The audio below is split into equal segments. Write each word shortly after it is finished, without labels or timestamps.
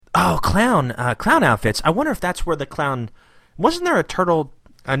Oh, clown outfits. I wonder if that's where the clown... Wasn't there a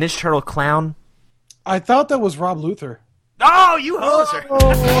Ninja Turtle clown? I thought that was Rob Luther. Oh, you hoser!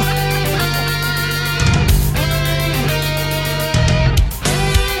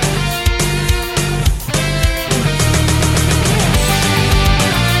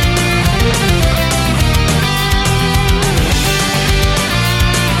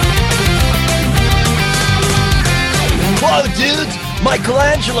 Whoa, dudes!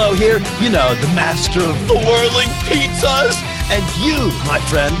 Michelangelo here, you know, the master of the whirling pizzas. And you, my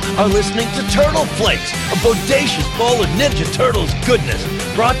friend, are listening to Turtle Flakes, a bodacious bowl of Ninja Turtles goodness,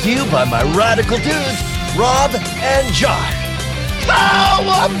 brought to you by my radical dudes, Rob and Josh.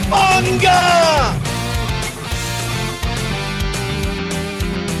 Cowabunga!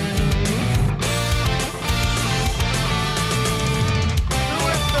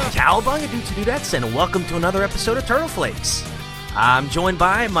 Cowabunga, dudes and dudettes, and welcome to another episode of Turtle Flakes. I'm joined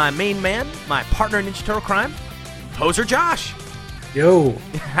by my main man, my partner in Ninja Turtle crime, Hoser Josh. Yo.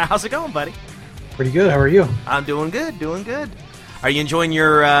 How's it going, buddy? Pretty good. How are you? I'm doing good. Are you enjoying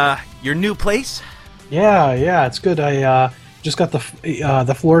your new place? Yeah, it's good. I just got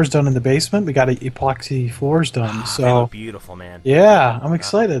the floors done in the basement. We got epoxy floors done. So they look beautiful, man. Yeah, I'm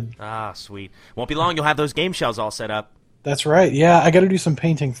excited. Sweet. Won't be long. You'll have those game shells all set up. That's right. Yeah, I got to do some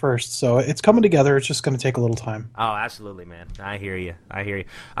painting first. So it's coming together. It's just going to take a little time. Oh, absolutely, man. I hear you.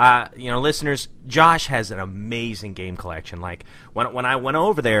 Listeners, Josh has an amazing game collection. Like when I went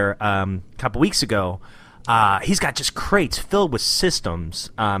over there a couple weeks ago, he's got just crates filled with systems,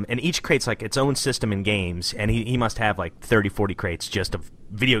 and each crate's like its own system in games, and he must have like 30, 40 crates just of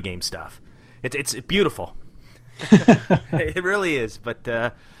video game stuff. It's beautiful. It really is,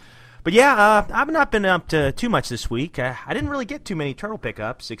 But yeah, I've not been up to too much this week. I didn't really get too many turtle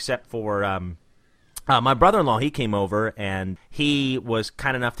pickups, except for my brother-in-law. He came over, and he was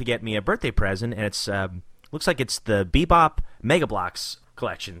kind enough to get me a birthday present, and it's looks like it's the Bebop Mega Bloks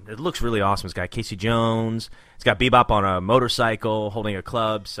collection. It looks really awesome. It's got Casey Jones. It's got Bebop on a motorcycle holding a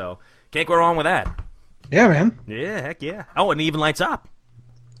club, so can't go wrong with that. Yeah, man. Yeah, heck yeah. Oh, and it even lights up.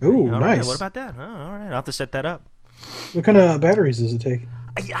 Ooh, nice. Right, what about that? Oh, all right, I'll have to set that up. What kind of batteries does it take?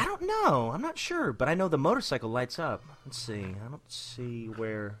 I don't know. I'm not sure, but I know the motorcycle lights up. Let's see. I don't see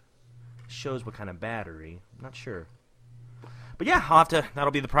where it shows what kind of battery. I'm not sure. But yeah,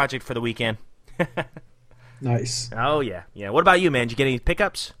 that'll be the project for the weekend. Nice. Oh, yeah. Yeah. What about you, man? Did you get any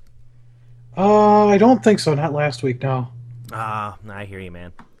pickups? I don't think so. Not last week, no. I hear you,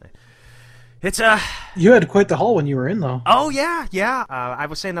 man. It's You had quite the haul when you were in, though. Oh, yeah. I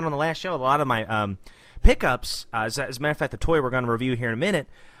was saying that on the last show. A lot of my pickups, as a matter of fact, the toy we're going to review here in a minute,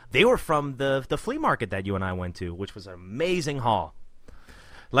 they were from the flea market that you and I went to, which was an amazing haul.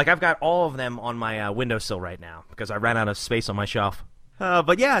 Like, I've got all of them on my windowsill right now because I ran out of space on my shelf.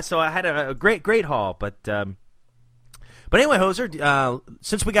 But yeah, so I had a great haul. But anyway, Hoser,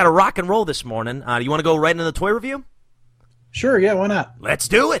 since we got a rock and roll this morning, do you want to go right into the toy review? Sure, yeah, why not? Let's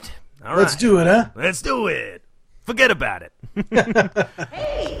do it. All Let's right. do it, huh? Let's do it. Forget about it.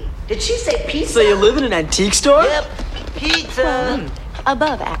 Hey, did she say pizza? So you live in an antique store? Yep, pizza.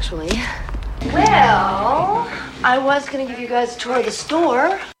 Above, actually. Well, I was gonna give you guys a tour of the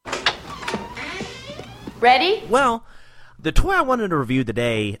store. Ready? Well, the toy I wanted to review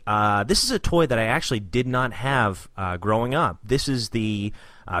today, this is a toy that I actually did not have growing up. This is the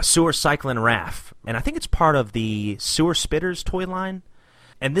Sewer Cyclone Raph, and I think it's part of the Sewer Spitters toy line.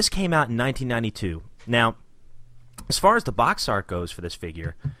 And this came out in 1992. Now, as far as the box art goes for this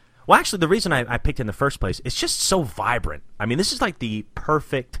figure, well, actually, the reason I picked it in the first place, it's just so vibrant. I mean, this is like the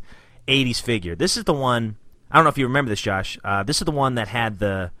perfect 80s figure. This is the one, I don't know if you remember this, Josh. This is the one that had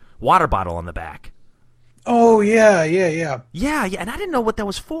the water bottle on the back. Oh, yeah. Yeah, and I didn't know what that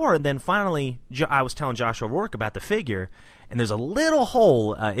was for. And then finally, I was telling Josh O'Rourke about the figure, and there's a little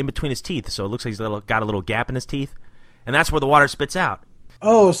hole in between his teeth, so it looks like he's got a little gap in his teeth, and that's where the water spits out.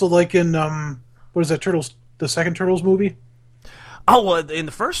 Oh, so like in, what is that, Turtles, the second Turtles movie? Oh, well, in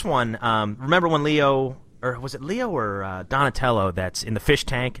the first one, remember when Leo, or was it Leo or Donatello that's in the fish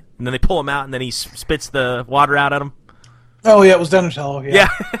tank, and then they pull him out, and then he spits the water out at him? Oh, yeah, it was Donatello, yeah.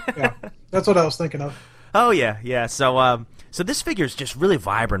 Yeah. That's what I was thinking of. Oh, yeah. So this figure is just really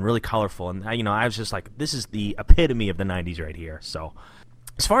vibrant, really colorful, and, I was just like, this is the epitome of the 90s right here. So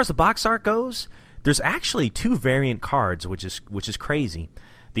as far as the box art goes, there's actually two variant cards, which is crazy.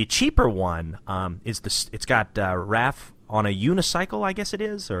 The cheaper one it's got Raph on a unicycle, I guess it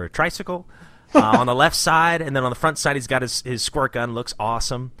is, or a tricycle, on the left side, and then on the front side he's got his squirt gun. Looks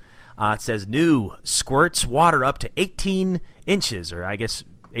awesome. It says new, squirts water up to 18 inches, or I guess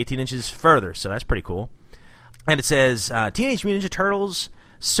 18 inches further, so that's pretty cool. And it says Teenage Mutant Ninja Turtles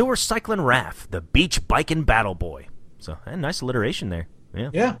Sewer Cyclone Raph, the beach biking battle boy. So, nice alliteration there.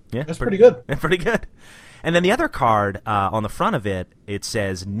 Yeah, that's pretty good. Pretty good. And then the other card on the front of it, it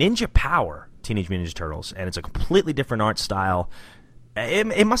says Ninja Power Teenage Mutant Ninja Turtles, and it's a completely different art style.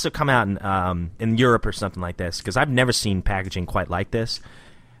 It must have come out in Europe or something like this, because I've never seen packaging quite like this.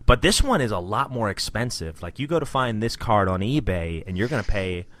 But this one is a lot more expensive. Like, you go to find this card on eBay, and you're going to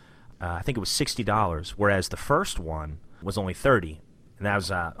pay, I think it was $60, whereas the first one was only $30, and that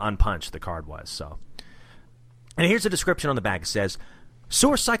was unpunched, the card was. So, and here's a description on the back. It says,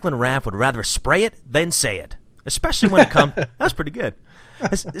 Sewer Cyclone Raph would rather spray it than say it, especially when it comes... That's pretty good.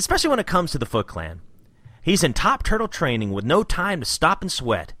 Especially when it comes to the Foot Clan. He's in top turtle training with no time to stop and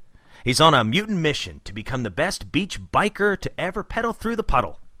sweat. He's on a mutant mission to become the best beach biker to ever pedal through the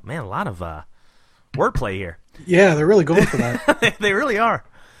puddle. Man, a lot of wordplay here. Yeah, they're really going for that. They really are.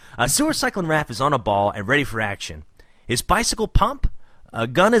 Sewer Cyclone Raph is on a ball and ready for action. His bicycle pump, a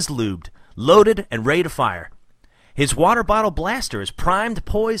gun is lubed, loaded, and ready to fire. His water bottle blaster is primed,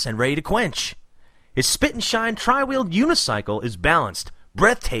 poised, and ready to quench. His spit and shine tri-wheeled unicycle is balanced,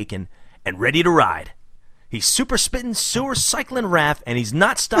 breathtaking, and ready to ride. He's super spitting Sewer Cyclone Raph, and he's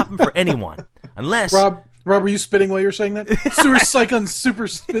not stopping for anyone. Unless... Rob, were you spitting while you were saying that? Sewer Cyclone super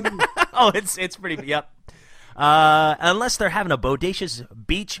spitting. Oh, it's pretty... Yep. Unless they're having a bodacious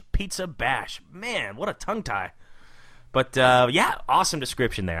beach pizza bash. Man, what a tongue tie. But, yeah, awesome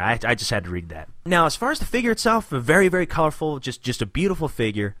description there. I just had to read that. Now, as far as the figure itself, very, very colorful, just a beautiful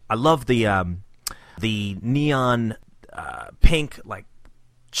figure. I love the neon pink, like,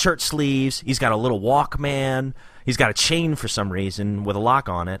 shirt sleeves. He's got a little Walkman. He's got a chain for some reason with a lock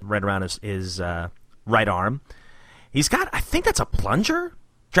on it right around his right arm. He's got, I think that's a plunger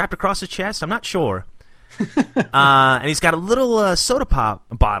strapped across his chest. I'm not sure. And he's got a little soda pop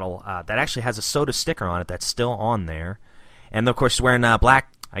bottle that actually has a soda sticker on it that's still on there. And, of course, he's wearing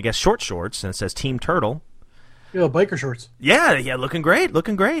black, I guess, short shorts, and it says Team Turtle. Yeah, biker shorts. Yeah, looking great.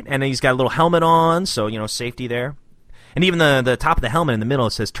 And he's got a little helmet on, so, safety there. And even the top of the helmet in the middle,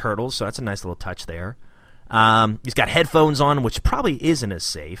 it says Turtles, so that's a nice little touch there. He's got headphones on, which probably isn't as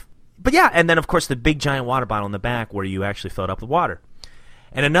safe. But yeah, and then, of course, the big giant water bottle in the back where you actually fill it up with water.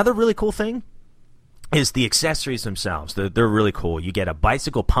 And another really cool thing is the accessories themselves. They're really cool. You get a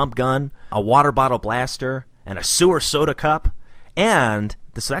bicycle pump gun, a water bottle blaster, and a sewer soda cup. And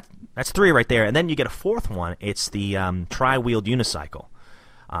that's three right there. And then you get a fourth one. It's the tri-wheeled unicycle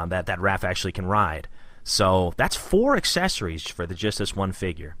that Raph actually can ride. So that's 4 accessories for just this one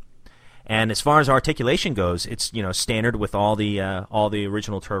figure. And as far as articulation goes, it's standard with all the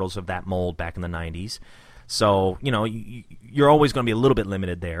original Turtles of that mold back in the 90s. So you're always going to be a little bit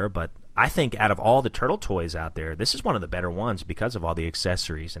limited there. But I think out of all the Turtle toys out there, this is one of the better ones because of all the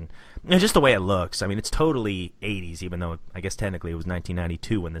accessories and just the way it looks. I mean, it's totally 80s, even though I guess technically it was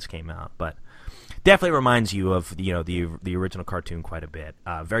 1992 when this came out. But definitely reminds you of the original cartoon quite a bit.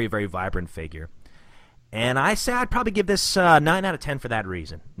 Very, very vibrant figure. And I say I'd probably give this 9 out of 10 for that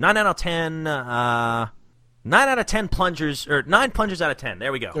reason. 9 out of 10. 9 out of 10 plungers, or 9 plungers out of 10.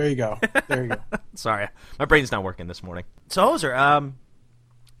 There we go. There you go. Sorry, my brain's not working this morning. So, Hoser, want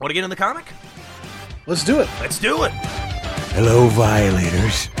to get in the comic? Let's do it. Let's do it. Hello,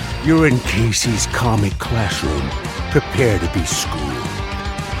 Violators. You're in Casey's comic classroom. Prepare to be schooled.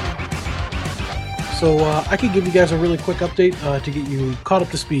 So I could give you guys a really quick update to get you caught up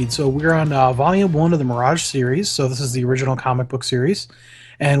to speed. So we're on Volume 1 of the Mirage series. So this is the original comic book series.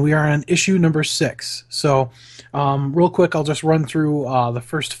 And we are on issue number 6. So real quick, I'll just run through the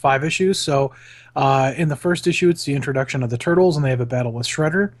first 5 issues. So in the first issue, it's the introduction of the Turtles, and they have a battle with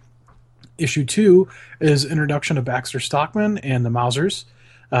Shredder. Issue 2 is introduction of Baxter Stockman and the Mousers.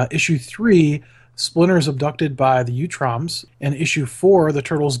 Issue 3... Splinter is abducted by the Utroms. In issue 4, the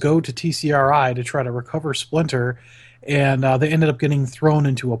Turtles go to TCRI to try to recover Splinter, and they ended up getting thrown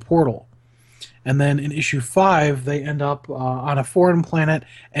into a portal. And then in issue 5, they end up on a foreign planet,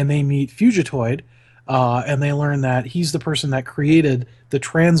 and they meet Fugitoid, and they learn that he's the person that created the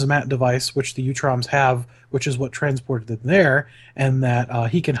Transmat device, which the Utroms have, which is what transported them there, and that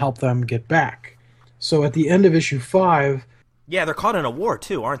he can help them get back. So at the end of issue 5... Yeah, they're caught in a war,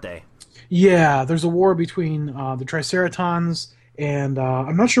 too, aren't they? Yeah, there's a war between the Triceratons and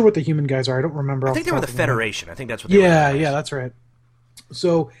I'm not sure what the human guys are. I don't remember. I think they were the Federation. I think that's what they were. Yeah, that's right.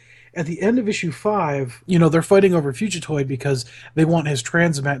 So at the end of issue 5, they're fighting over Fugitoid because they want his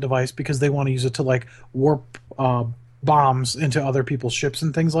Transmat device because they want to use it to warp bombs into other people's ships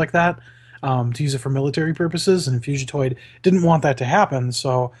and things like that to use it for military purposes. And Fugitoid didn't want that to happen,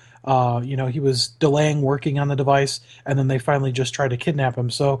 so he was delaying working on the device, and then they finally just tried to kidnap him.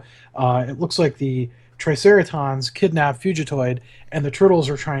 So it looks like the Triceratons kidnap Fugitoid, and the turtles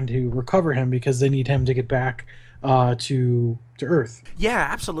are trying to recover him because they need him to get back to Earth. Yeah,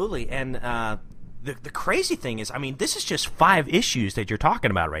 absolutely. And the crazy thing is, I mean, this is just 5 issues that you're talking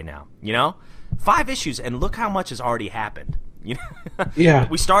about right now. 5 issues, and look how much has already happened. Yeah.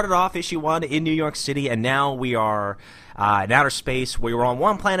 We started off issue 1 in New York City, and now we are in outer space. We were on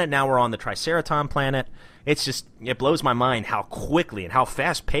one planet, now we're on the Triceraton planet. It blows my mind how quickly and how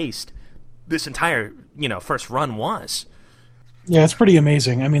fast-paced this entire, first run was. Yeah, it's pretty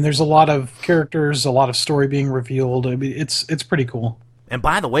amazing. I mean, there's a lot of characters, a lot of story being revealed. I mean, it's pretty cool. And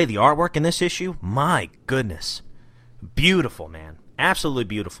by the way, the artwork in this issue, my goodness. Beautiful, man. Absolutely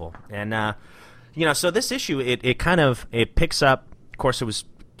beautiful. And, so this issue, it picks up, of course, it was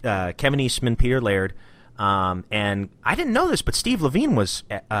Kevin Eastman, Peter Laird, and I didn't know this, but Steve Levine was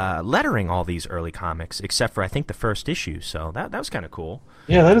lettering all these early comics, except for, I think, the first issue, so that was kind of cool.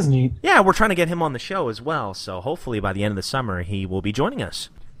 Yeah, that is neat. Yeah, we're trying to get him on the show as well, so hopefully by the end of the summer he will be joining us.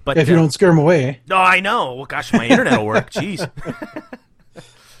 But if you don't scare him away. No, I know. Well, gosh, my internet will work. Jeez.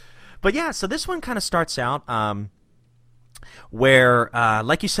 But yeah, so this one kind of starts out where,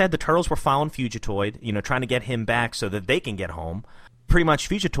 like you said, the turtles were following Fugitoid, trying to get him back so that they can get home. Pretty much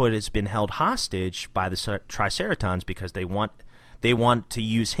Fugitoid has been held hostage by the Triceratons because they want to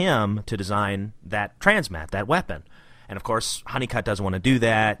use him to design that transmat, that weapon. And of course, Honeycutt doesn't want to do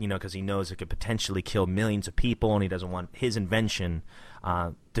that, because he knows it could potentially kill millions of people, and he doesn't want his invention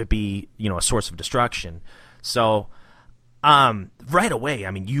to be, a source of destruction. So, right away,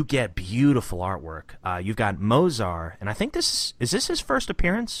 I mean, you get beautiful artwork. You've got Mozar, and I think is this his first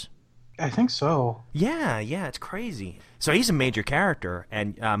appearance? I think so. Yeah, it's crazy. So he's a major character,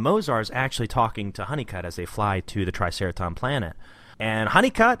 and Mozar is actually talking to Honeycutt as they fly to the Triceraton planet. And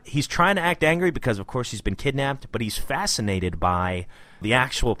Honeycutt, he's trying to act angry because, of course, he's been kidnapped, but he's fascinated by the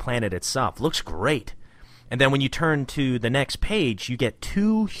actual planet itself. Looks great. And then when you turn to the next page, you get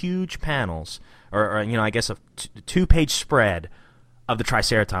 2 huge panels, or I guess a 2-page spread of the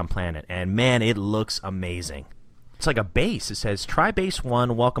Triceraton planet. And, man, it looks amazing. It's like a base. It says, Tri Base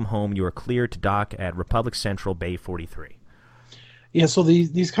 1, welcome home. You are cleared to dock at Republic Central, Bay 43. Yeah, so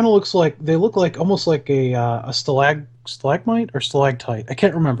these kind of look like almost like a stalagmite or stalactite. I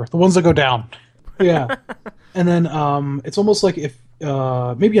can't remember. The ones that go down. Yeah. And then it's almost like if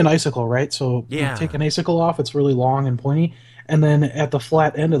maybe an icicle, right? So you take an icicle off, it's really long and pointy, and then at the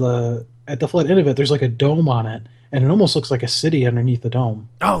flat end of it, there's like a dome on it, and it almost looks like a city underneath the dome.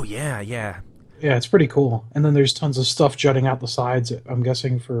 Oh yeah. Yeah, it's pretty cool. And then there's tons of stuff jutting out the sides, I'm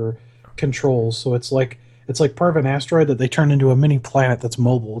guessing, for controls. So it's like part of an asteroid that they turned into a mini planet that's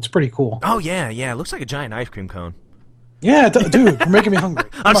mobile. It's pretty cool. Oh, yeah. It looks like a giant ice cream cone. Yeah, dude, you're making me hungry.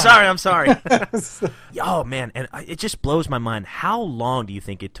 I'm sorry. Oh, man, and it just blows my mind. How long do you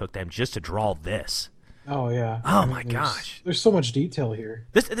think it took them just to draw this? Oh, yeah. Oh, my gosh. There's so much detail here.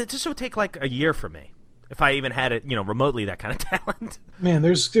 This would take like a year for me, if I even had it, remotely that kind of talent. Man,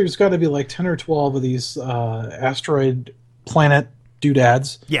 there's got to be like 10 or 12 of these asteroid planet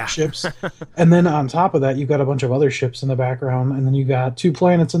doodads ships, and then on top of that you've got a bunch of other ships in the background, and then you got 2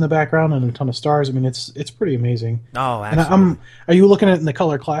 planets in the background and a ton of stars. I mean, it's pretty amazing. Oh, absolutely. And are you looking at it in the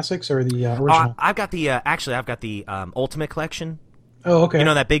color classics or the original? I've got the Ultimate Collection. Oh, okay.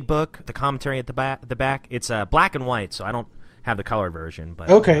 That big book, the commentary at the back. It's black and white, so I don't have the colored version.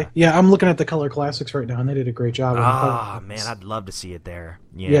 But okay, yeah, I'm looking at the color classics right now, and they did a great job. Man, I'd love to see it there.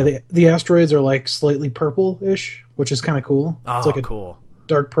 Yeah, the asteroids are like slightly purple-ish, which is kind of cool. Oh, it's like a cool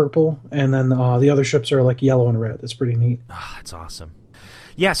dark purple, and then the other ships are like yellow and red. It's pretty neat. Oh, that's awesome.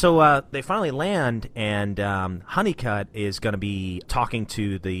 Yeah, so they finally land, and Honeycutt is going to be talking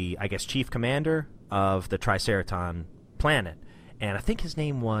to the, I guess, chief commander of the Triceraton planet, and I think his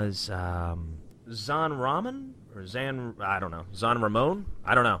name was Zan Ramen? Or I don't know. Zan Ramon?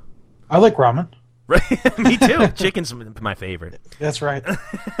 I don't know. I like ramen. Me too. Chicken's my favorite. That's right.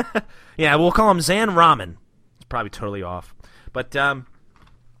 Yeah, we'll call him Zan Ramen. It's probably totally off. But,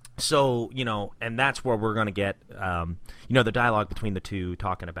 so, and that's where we're going to get, the dialogue between the two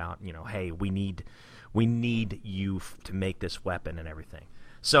talking about, hey, we need you to make this weapon and everything.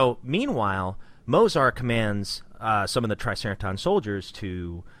 So, meanwhile, Mozart commands some of the Triceraton soldiers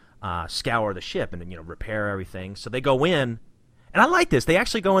to scour the ship and repair everything. So they go in, and I like this. They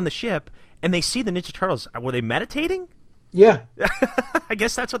actually go in the ship and they see the Ninja Turtles. Were they meditating? Yeah. I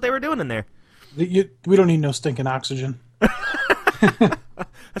guess that's what they were doing in there. We don't need no stinking oxygen.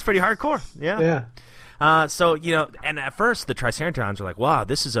 That's pretty hardcore. Yeah. Yeah. So and at first the Triceratons are like, "Wow,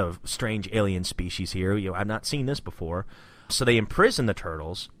 this is a strange alien species here. I've not seen this before." So they imprison the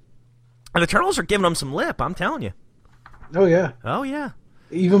turtles, and the turtles are giving them some lip. I'm telling you. Oh yeah. Oh yeah.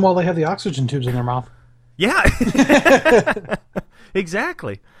 Even while they have the oxygen tubes in their mouth. Yeah.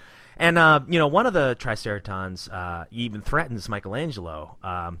 Exactly. And, one of the Triceratons even threatens Michelangelo.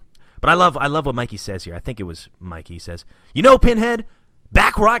 But I love what Mikey says here. I think it was Mikey. He says, Pinhead,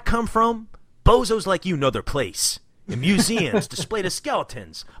 back where I come from, bozos like you know their place. In museums display the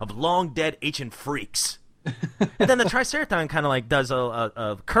skeletons of long-dead ancient freaks. And then the Triceraton kind of like does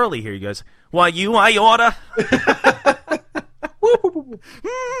a curly here. He goes, why you, I oughta.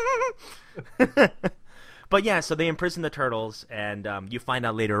 But yeah, so they imprison the turtles, and you find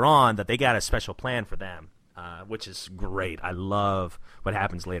out later on that they got a special plan for them, which is great. I love what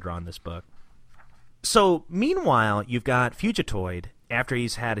happens later on in this book. So meanwhile, you've got Fugitoid, after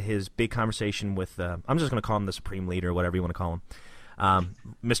he's had his big conversation with, I'm just going to call him the Supreme Leader, whatever you want to call him,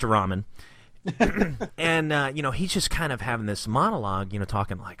 Mr. Ramen. And, he's just kind of having this monologue,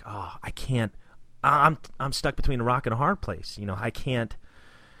 talking like, oh, I can't, I'm stuck between a rock and a hard place. I can't,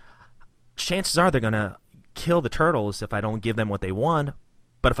 chances are they're going to kill the turtles if I don't give them what they want.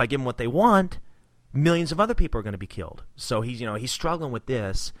 But if I give them what they want, millions of other people are going to be killed. So he's struggling with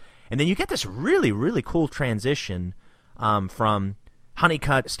this. And then you get this really, really cool transition from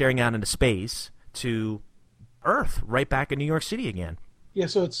Honeycutt staring out into space to Earth, right back in New York City again. Yeah,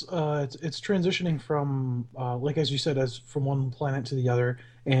 so it's transitioning from, like as you said, as from one planet to the other,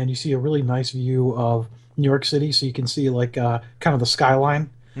 and you see a really nice view of New York City, so you can see like kind of the skyline.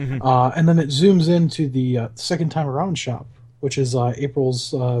 Mm-hmm. And then it zooms into the Second Time Around shop, which is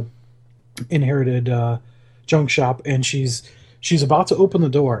April's inherited junk shop, and she's about to open the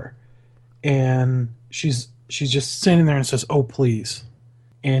door, and she's just standing there and says, "Oh, please."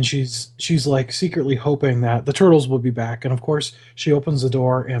 And she's like secretly hoping that the turtles will be back. And of course, she opens the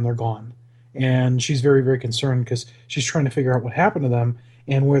door and they're gone. And she's very, very concerned because she's trying to figure out what happened to them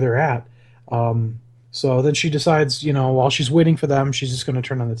and where they're at. So then she decides, while she's waiting for them, she's just going to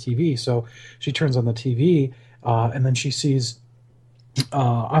turn on the TV. So she turns on the TV, and then she sees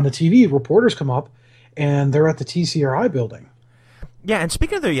on the TV reporters come up, and they're at the TCRI building. Yeah, and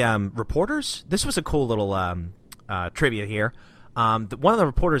speaking of the reporters, this was a cool little trivia here. One of the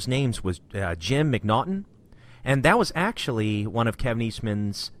reporters' names was Jim McNaughton, and that was actually one of Kevin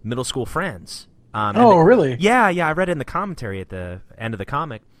Eastman's middle school friends. Really? Yeah, I read it in the commentary at the end of the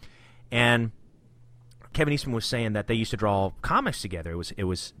comic, and Kevin Eastman was saying that they used to draw comics together. It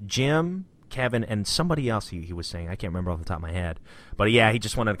was Jim, Kevin, and somebody else he was saying. I can't remember off the top of my head. But yeah, he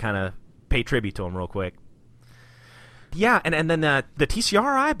just wanted to kind of pay tribute to him real quick. Yeah, and then the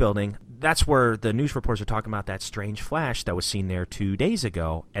TCRI building, that's where the news reporters are talking about that strange flash that was seen there 2 days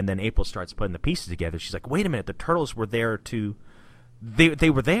ago. And then April starts putting the pieces together. She's like, wait a minute, the turtles were there they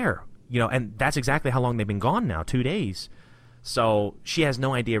were there. And that's exactly how long they've been gone now, 2 days. So she has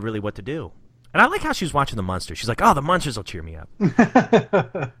no idea really what to do. And I like how she's watching the monsters. She's like, oh, the monsters will cheer me up.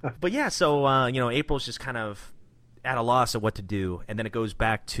 But yeah, so, April's just kind of at a loss of what to do. And then it goes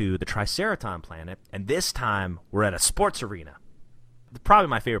back to the Triceraton planet. And this time, we're at a sports arena. Probably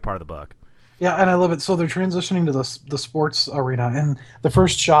my favorite part of the book. Yeah, and I love it. So they're transitioning to the sports arena. And the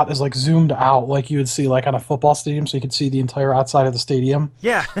first shot is like zoomed out like you would see like on a football stadium. So you could see the entire outside of the stadium.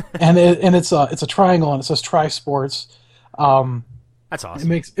 Yeah. and it's a triangle, and it says Tri-Sports. That's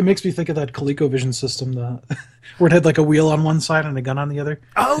awesome. It makes me think of that ColecoVision system where it had like a wheel on one side and a gun on the other.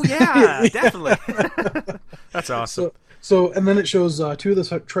 Oh yeah, definitely. That's awesome. So and then it shows two of the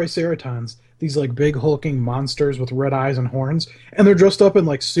Triceratons, these like big hulking monsters with red eyes and horns, and they're dressed up in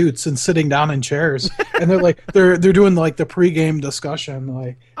like suits and sitting down in chairs, and they're doing like the pregame discussion.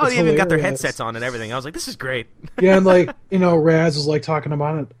 Like, oh, they even got their headsets on and everything. I was like, this is great. Yeah, and like Raz is like talking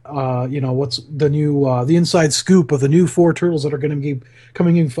about it. What's the new the inside scoop of the new 4 turtles that are going to be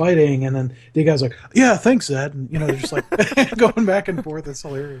coming in fighting, and then the guy's like, yeah, thanks, Ed. And they're just like going back and forth. It's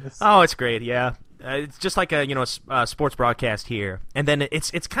hilarious. Oh, it's great. Yeah. It's just like a sports broadcast here, and then it's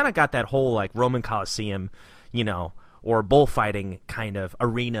kind of got that whole like Roman Coliseum, or bullfighting kind of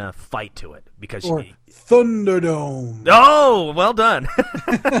arena fight to it because Thunderdome. Oh, well done.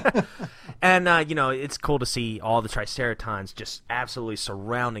 And it's cool to see all the Triceratons just absolutely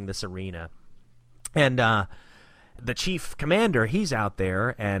surrounding this arena, and the chief commander, he's out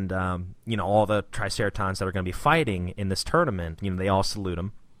there, and all the Triceratons that are going to be fighting in this tournament, they all salute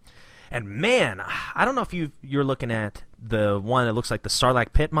him. And man, I don't know if you're looking at the one that looks like the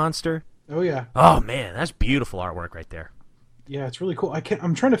Sarlacc pit monster. Oh yeah. Oh man, that's beautiful artwork right there. Yeah, it's really cool.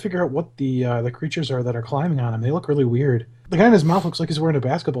 I'm trying to figure out what the creatures are that are climbing on him. They look really weird. The guy in his mouth looks like he's wearing a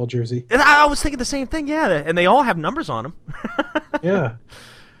basketball jersey. And I was thinking the same thing. Yeah, and they all have numbers on them. Yeah.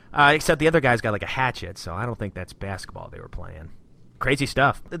 Except the other guy's got like a hatchet, so I don't think that's basketball they were playing. Crazy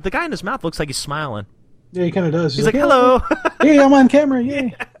stuff. The guy in his mouth looks like he's smiling. Yeah, he kind of does. He's like, hello. Hey, I'm on camera.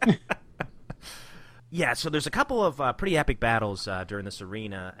 Yay. Yeah, so there's a couple of pretty epic battles during this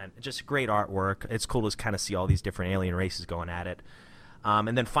arena, and just great artwork. It's cool to kind of see all these different alien races going at it.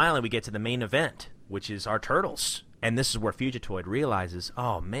 And then finally we get to the main event, which is our turtles. And this is where Fugitoid realizes,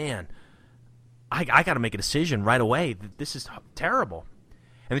 oh, man, I got to make a decision right away. This is terrible.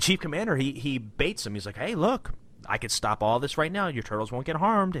 And the Chief Commander, he baits him. He's like, hey, look, I could stop all this right now. Your turtles won't get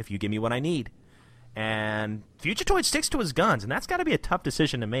harmed if you give me what I need. And Fugitoid sticks to his guns, and that's got to be a tough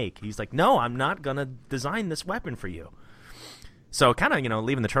decision to make. He's like, no, I'm not going to design this weapon for you. So kind of,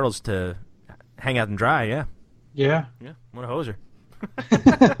 leaving the turtles to hang out and dry, yeah. Yeah. Yeah, what a hoser.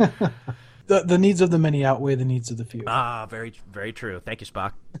 The needs of the many outweigh the needs of the few. Ah, very, very true. Thank you,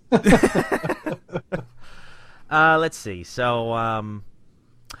 Spock. Let's see. So,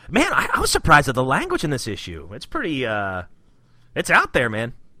 man, I was surprised at the language in this issue. It's pretty, it's out there,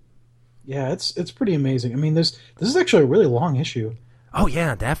 man. Yeah, it's pretty amazing. I mean, this is actually a really long issue. Oh,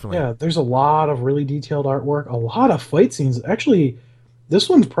 yeah, definitely. Yeah, there's a lot of really detailed artwork, a lot of fight scenes. Actually, this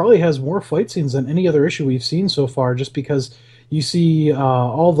one probably has more fight scenes than any other issue we've seen so far, just because you see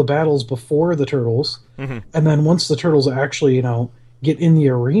all the battles before the turtles, and then once the turtles actually, get in the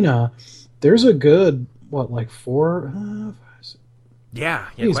arena, there's a good, four? Yeah,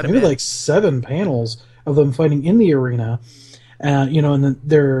 maybe like 7 panels of them fighting in the arena. And then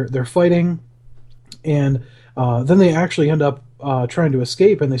they're fighting, and then they actually end up trying to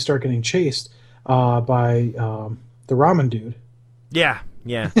escape, and they start getting chased by the ramen dude. Yeah.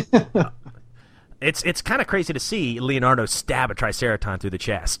 It's kind of crazy to see Leonardo stab a Triceratops through the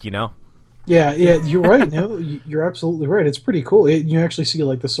chest, Yeah, you're right. No, you're absolutely right. It's pretty cool. You actually see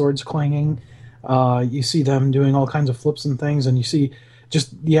the swords clanging. You see them doing all kinds of flips and things, and you see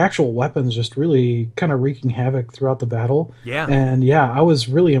just the actual weapons just really kind of wreaking havoc throughout the battle. Yeah. And I was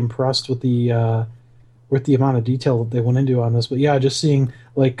really impressed with the amount of detail that they went into on this. But yeah, just seeing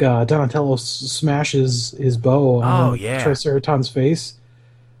Donatello smashes his bow on Triceratops' face.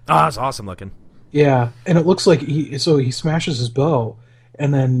 Oh, it's awesome looking. Yeah, and it looks like he smashes his bow,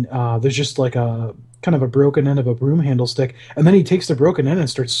 and then there's just like a kind of a broken end of a broom handle stick, and then he takes the broken end and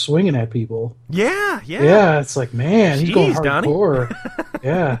starts swinging at people. Yeah. Yeah, it's like, man, he's going hardcore. Donnie.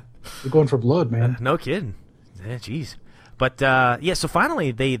 Yeah, you're going for blood, man. No kidding. Yeah, jeez. But so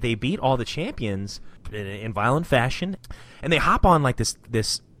finally they beat all the champions in violent fashion, and they hop on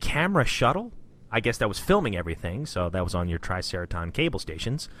this camera shuttle. I guess that was filming everything, so that was on your Triceratops cable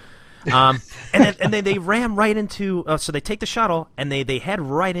stations. And then they ram right into. So they take the shuttle and they head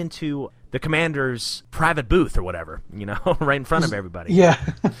right into the commander's private booth or whatever, right in front of everybody. Yeah,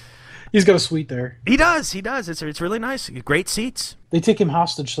 he's got a suite there. He does. It's really nice. Great seats. They take him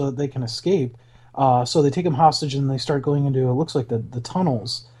hostage so that they can escape. So they take him hostage and they start going into, it looks like the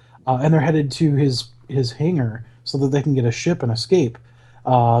tunnels, and they're headed to his hangar so that they can get a ship and escape.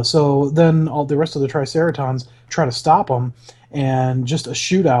 So then all the rest of the Triceratons try to stop them, and just a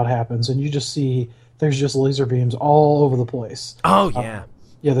shootout happens, and you just see there's just laser beams all over the place. Oh, yeah.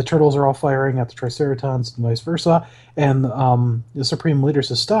 The turtles are all firing at the Triceratons and vice versa, and the Supreme Leader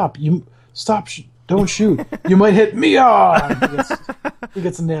says, stop, don't shoot, you might hit me. He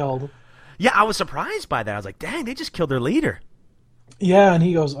gets nailed. Yeah, I was surprised by that. I was like, dang, they just killed their leader. Yeah, and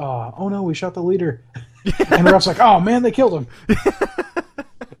he goes, oh no, we shot the leader. And the ref's like, oh man, they killed him.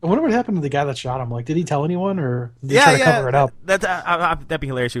 I wonder what happened to the guy that shot him. Like, did he tell anyone, or did he try to cover it up? That'd be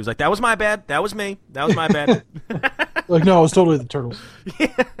hilarious. He was like, that was my bad. That was me. That was my bad. Like, no, it was totally the turtles.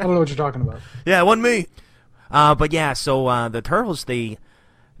 Yeah. I don't know what you're talking about. Yeah, it wasn't me. But yeah, so the turtles,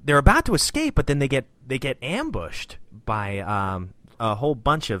 they're about to escape, but then they get ambushed by a whole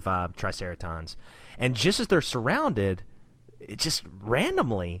bunch of Triceratons. And just as they're surrounded, it just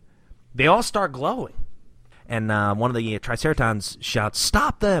randomly, they all start glowing. And one of the Triceratons shouts,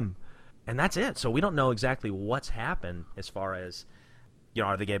 stop them! And that's it. So we don't know exactly what's happened as far as,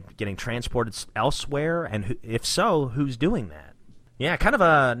 are they getting transported elsewhere? And if so, who's doing that? Yeah, kind of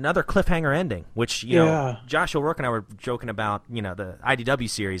another cliffhanger ending, which, Josh O'Rourke and I were joking about, the IDW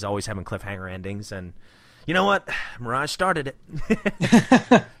series always having cliffhanger endings. And you know what? Mirage started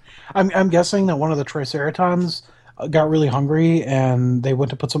it. I'm guessing that one of the Triceratons got really hungry and they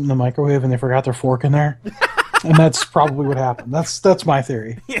went to put something in the microwave and they forgot their fork in there. And that's probably what happened. That's my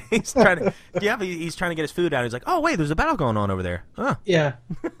theory. Yeah, he's trying to get his food out. He's like, oh wait, there's a battle going on over there. Huh. Yeah.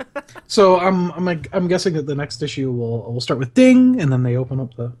 So I'm guessing that the next issue will start with ding, and then they open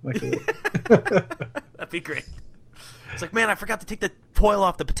up the microwave. That'd be great. It's like, man, I forgot to take the foil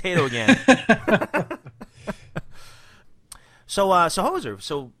off the potato again. So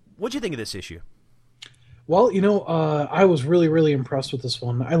Hoser, what'd you think of this issue? Well, I was really, really impressed with this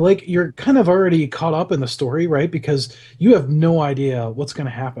one. You're kind of already caught up in the story, right? Because you have no idea what's going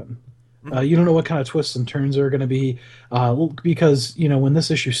to happen. You don't know what kind of twists and turns are going to be, because when this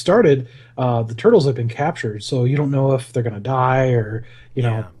issue started, the turtles have been captured, so you don't know if they're going to die or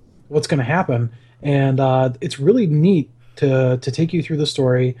what's going to happen. And it's really neat to take you through the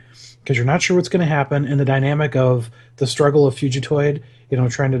story because you're not sure what's going to happen, and the dynamic of the struggle of Fugitoid,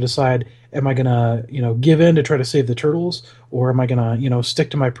 trying to decide, am I going to give in to try to save the turtles, or am I going to stick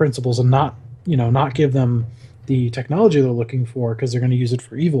to my principles and not give them the technology they're looking for because they're going to use it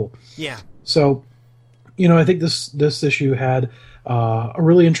for evil. Yeah. So, I think this issue had a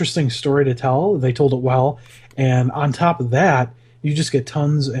really interesting story to tell. They told it well, and on top of that, you just get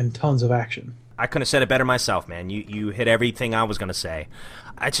tons and tons of action. I couldn't have said it better myself, man. You hit everything I was going to say.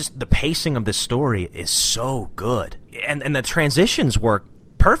 The pacing of this story is so good, and the transitions work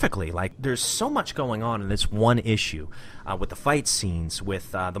perfectly. Like, there's so much going on in this one issue, with the fight scenes,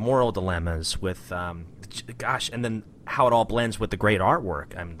 with the moral dilemmas, with and then how it all blends with the great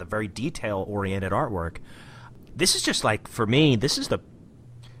artwork and the very detail-oriented artwork. This is just like, for me, this is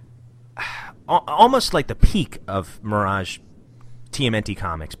almost like the peak of Mirage TMNT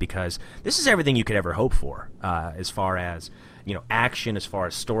Comics, because this is everything you could ever hope for, as far as action, as far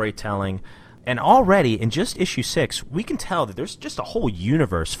as storytelling. And already in just issue 6, we can tell that there's just a whole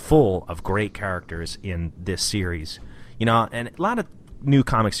universe full of great characters in this series. And a lot of new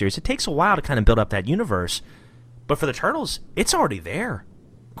comic series, it takes a while to kind of build up that universe. But for the Turtles, it's already there.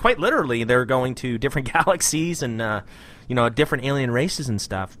 Quite literally, they're going to different galaxies and different alien races and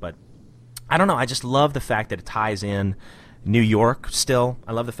stuff. But I don't know. I just love the fact that it ties in New York still.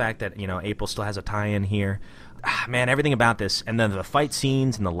 I love the fact that April still has a tie-in here. Man, everything about this, and then the fight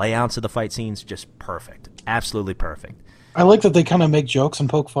scenes and the layouts of the fight scenes, just perfect. Absolutely perfect. I like that they kind of make jokes and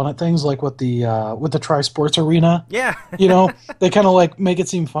poke fun at things, like with the Tri-Sports Arena. Yeah. They kind of like make it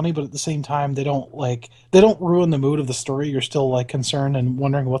seem funny, but at the same time, they don't ruin the mood of the story. You're still like concerned and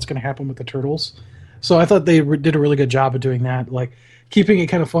wondering what's going to happen with the turtles. So I thought they did a really good job of doing that, like keeping it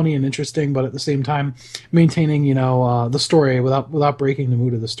kind of funny and interesting, but at the same time maintaining the story without breaking the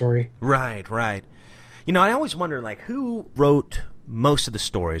mood of the story. Right. I always wonder, like, who wrote most of the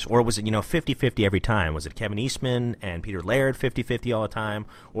stories, or was it 50-50 every time? Was it Kevin Eastman and Peter Laird 50-50 all the time,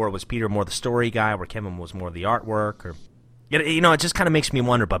 or was Peter more the story guy where Kevin was more the artwork? Or it just kind of makes me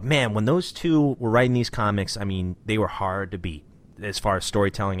wonder. But man, when those two were writing these comics, I mean, they were hard to beat as far as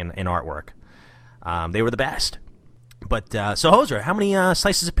storytelling and artwork. They were the best. But so Hoser, how many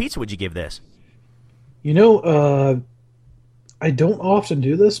slices of pizza would you give this? I don't often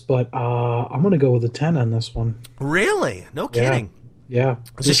do this, but I'm going to go with a 10 on this one. Really? No kidding. Yeah.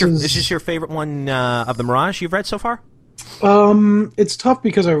 Is this your favorite one of the Mirage you've read so far? It's tough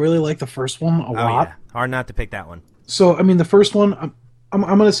because I really like the first one a lot. Yeah. Hard not to pick that one. So, I mean, the first one, I'm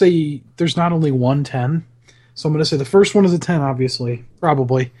going to say there's not only one 10. So I'm going to say the first one is a 10, obviously,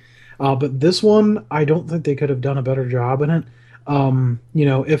 probably. But this one, I don't think they could have done a better job in it.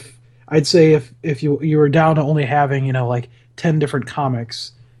 If you were down to only having, like 10 different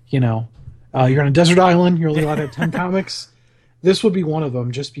comics, you're on a desert island, you're only allowed to have 10 comics. This would be one of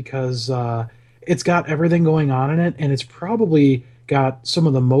them, just because it's got everything going on in it, and it's probably got some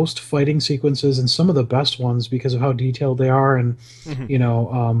of the most fighting sequences and some of the best ones because of how detailed they are and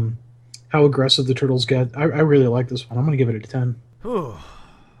how aggressive the turtles get. I really like this one. I'm going to give it a 10. Whew.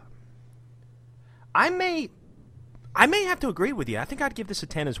 I may have to agree with you. I think I'd give this a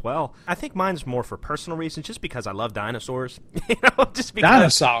 10 as well. I think mine's more for personal reasons, just because I love dinosaurs. Just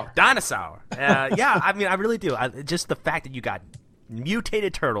because dinosaur. Yeah, I mean, I really do. Just the fact that you got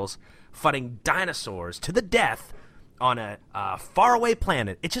mutated turtles fighting dinosaurs to the death on a faraway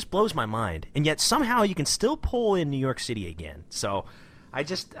planet, it just blows my mind. And yet somehow you can still pull in New York City again. So I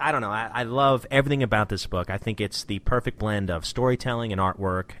don't know. I love everything about this book. I think it's the perfect blend of storytelling and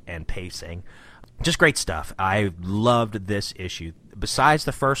artwork and pacing. Just great stuff. I loved this issue. Besides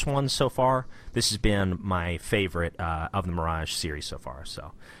the first one so far, this has been my favorite of the Mirage series so far.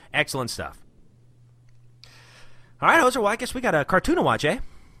 So, excellent stuff. All right, Hoser, well, I guess we got a cartoon to watch, eh?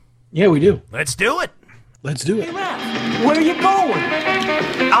 Yeah, we do. Let's do it. Let's do it. Hey, Raph, where are you going?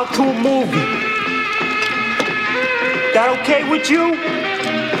 Out to a movie. That okay with you?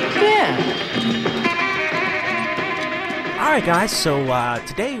 Yeah. All right, guys, so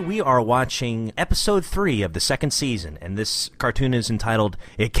today we are watching episode 3 of the second season, and this cartoon is entitled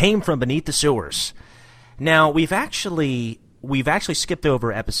It Came From Beneath the Sewers. Now, we've actually skipped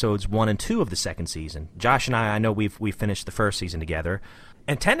over episodes 1 and 2 of the second season. Josh and I know we've finished the first season together,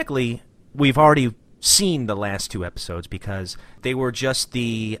 and technically we've already seen the last 2 episodes because they were just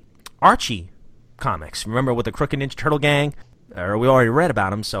the Archie comics. Remember, with the Crooked Ninja Turtle gang? Or we already read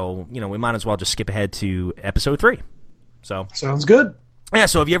about them, so we might as well just skip ahead to episode 3. So sounds good. Yeah,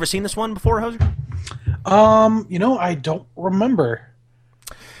 so have you ever seen this one before, Hoser? I don't remember.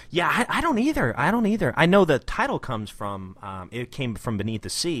 Yeah, I don't either. I know the title comes from, it came from Beneath the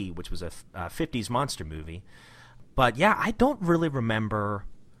Sea, which was a 50s monster movie. But yeah, I don't really remember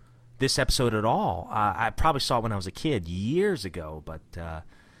this episode at all. I probably saw it when I was a kid years ago, but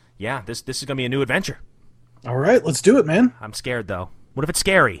yeah, this is going to be a new adventure. All right, let's do it, man. I'm scared, though. What if it's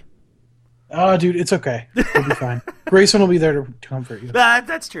scary? Dude, it's okay. We'll be fine. Grayson will be there to comfort you.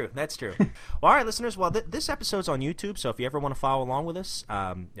 That's true. Well, all right, listeners. Well, this episode's on YouTube, so if you ever want to follow along with us,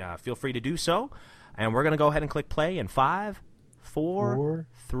 feel free to do so. And we're going to go ahead and click play in 5, 4,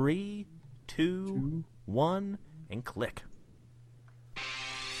 3, 2, 1, and click.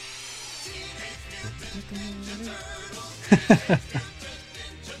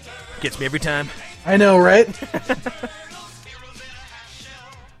 Gets me every time. I know, right?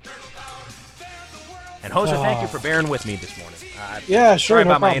 And Hoser, thank you for bearing with me this morning. Yeah, sure. Sorry no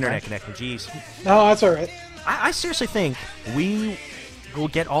about my problem, internet man. connection. Jeez. No, that's all right. I seriously think we will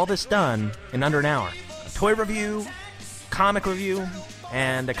get all this done in under an hour. A toy review, comic review,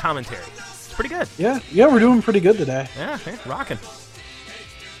 and a commentary. It's pretty good. Yeah, we're doing pretty good today. Yeah, rocking.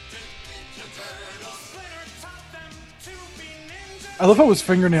 I love how his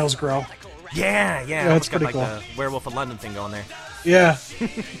fingernails grow. Yeah, that's got pretty like cool. the Werewolf of London thing going there. Yeah.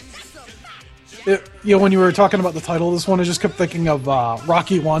 When you were talking about the title of this one, I just kept thinking of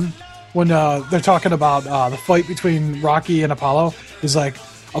Rocky 1. When they're talking about the fight between Rocky and Apollo. He's like,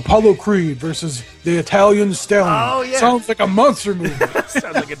 Apollo Creed versus the Italian Stallion. Oh, yeah. Sounds like a monster movie.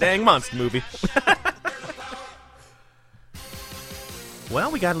 Sounds like a dang monster movie.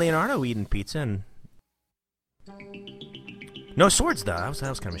 Well, we got Leonardo eating pizza and no swords, though. That was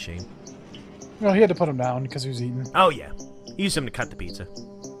kind of a shame. Well, he had to put him down because he was eating. Oh, yeah. He used him to cut the pizza.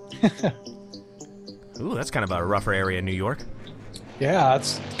 Ooh, that's kind of a rougher area in New York. Yeah,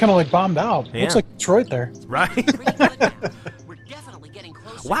 it's kind of like bombed out. Yeah. Looks like Detroit there. Right? We're definitely getting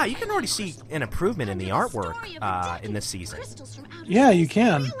closer. Wow, you can already see an improvement in the artwork in this season. Yeah, you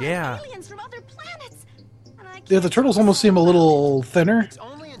can. Yeah. Yeah, the turtles almost seem a little thinner.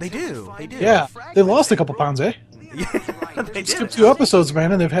 They do. Yeah, they lost a couple pounds, eh? They Skipped did. 2 episodes,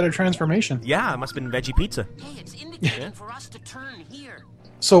 man, and they've had a transformation. Yeah, it must have been veggie pizza. Hey, it's indicating for us to turn here.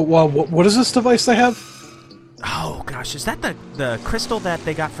 So, what is this device they have? Oh, gosh. Is that the crystal that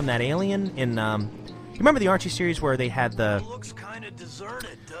they got from that alien in... you remember the Archie series where they had the... Looks kind of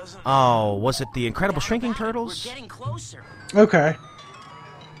deserted, doesn't it? Oh, was it the Incredible Shrinking Turtles? We're getting closer. Okay.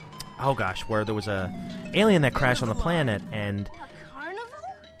 Oh, gosh, where there was a alien that crashed on the planet, and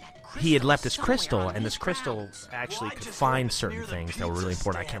he had left this crystal, and this crystal actually could find certain things that were really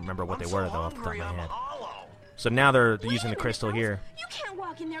important. I can't remember what they were, though, off the top of my head. So now they're using the crystal here. You can't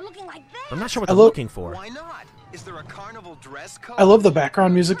walk in there looking like that. I'm not sure what they're looking for. Why not? Is there a carnival dress code? I love the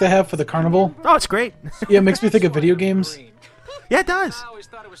background music they have for the carnival. Oh, it's great. Yeah, it makes me think of video games. Yeah, it does.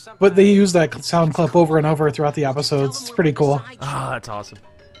 But they use that sound clip over and over throughout the episodes. It's pretty cool. Oh, that's awesome.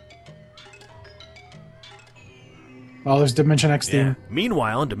 Oh, there's Dimension X Yeah. theme.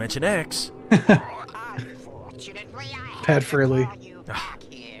 Meanwhile, in Dimension X, Pat Fraley.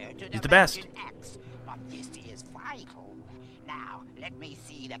 he's the best.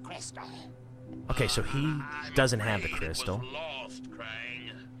 Okay, so he doesn't have the crystal.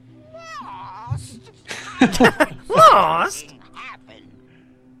 Lost?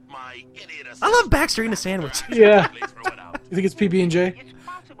 I love Baxter eating a sandwich. Yeah. You think it's PB&J?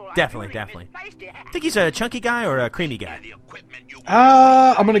 Definitely. Think he's a chunky guy or a creamy guy?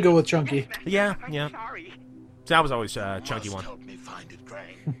 I'm gonna go with Chunky. Yeah. So I was always a chunky one. Help me find it,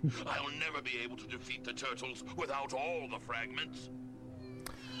 Krang. I'll never be able to defeat the turtles without all the fragments.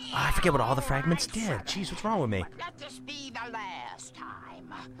 Oh, I forget what all the fragments did. Jeez, what's wrong with me? Let this be the last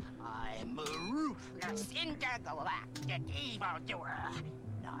time. I'm a ruthless intergalactic evildoer,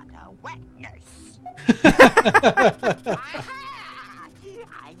 not a witness.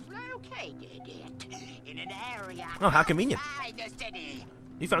 I've located it in an area. Oh, how convenient. outside the city.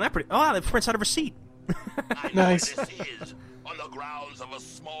 You found that pretty... Oh, the prints out of her seat. Nice. This is on the grounds of a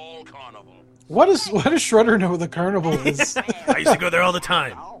small carnival. Why does Shredder know the carnival is? I used to go there all the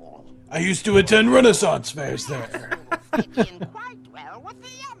time. I used to attend Renaissance fairs there. Fit in quite well with the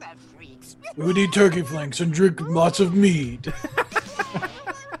other freaks. We would eat turkey flanks and drink lots of mead.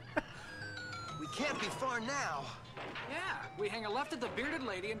 We can't be far now. Yeah, we hang a left at the bearded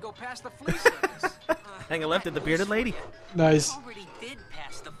lady and go past the flea circus. Hang a left at the bearded lady. Nice. Already did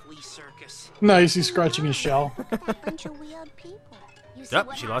pass the flea circus. Nice, he's scratching his shell. Bunch of weird people. You see Yep,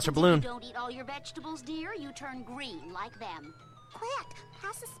 what she lost her happens when balloon. You don't eat all your vegetables, dear. You turn green like them. Quick,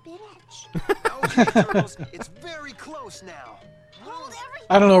 pass the spinach. Okay, turtles, it's very close now.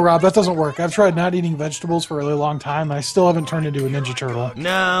 I don't know, Rob. That doesn't work. I've tried not eating vegetables for a really long time, and I still haven't turned into a Ninja Turtle.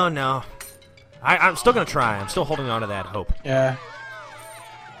 No. I'm still gonna try. I'm still holding on to that hope. Yeah.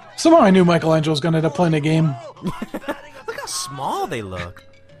 Somehow I knew Michelangelo was going to end up playing a game. Look how small they look.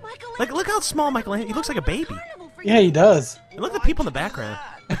 Like, look how small Michelangelo. He looks like a baby. Yeah, he does. And look at the people in the background.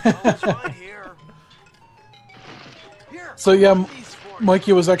 So yeah,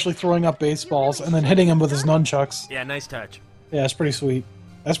 Mikey was actually throwing up baseballs and then hitting him with his nunchucks. Yeah, nice touch. Yeah, it's pretty sweet.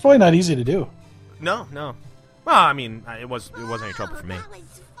 That's probably not easy to do. No. Well, I mean, it wasn't any trouble for me.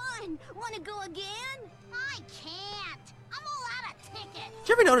 Want to go again? I can't. I'm all out of tickets. Did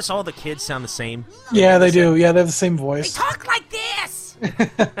you ever notice all the kids sound the same? Yeah, they do. Yeah, they have the same voice. They talk like this!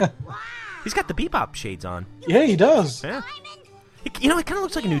 He's got the bebop shades on. Yeah, he does. Yeah. It kind of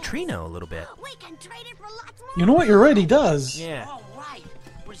looks like a neutrino a little bit. You know what? You're right, he does. Yeah.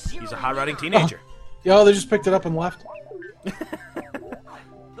 He's a hot-rodding teenager. Yeah, they just picked it up and left.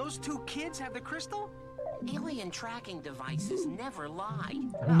 Those two kids have the crystal? Alien tracking devices never lie.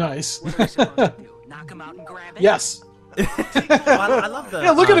 Nice. What are we supposed to do? Knock him out and grab it? Yes. I love the... Yeah,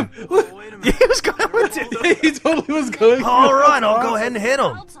 look at him. Yeah, he was going with it. He totally was going. All right, I'll go ahead and hit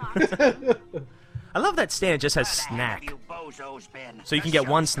him. I love that stand just has snack. So you can get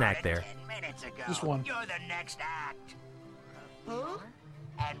one snack there. Just one. You're the next act. Huh?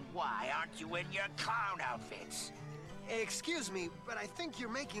 And why aren't you in your clown outfits? Excuse me, but I think you're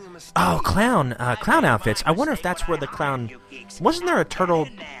making a mistake. Oh, clown outfits. I wonder if that's where the clown... Wasn't there a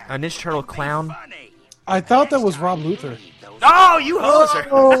Ninja Turtle clown? I thought that was Rob Luther. Oh, you hoser!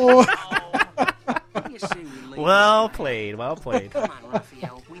 Oh. Well played.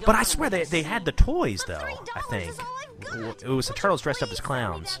 But I swear they had the toys, though, I think. It was the turtles dressed up as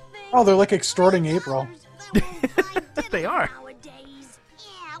clowns. Oh, they're like extorting April. They are.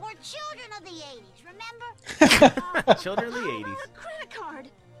 Yeah, we're children of the 80s, remember? Children of the 80s. A credit card.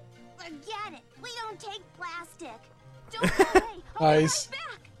 Forget it. We don't take plastic. Don't go away. Nice.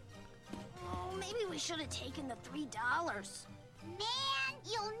 Oh, maybe we should have taken the $3. Man,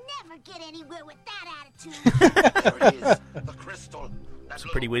 you'll never get anywhere with that attitude. There it is, the crystal. Some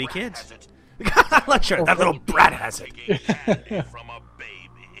pretty witty kids. I'm not sure that little brat has it. Candy from a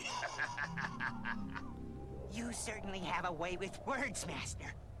baby. You certainly have a way with words,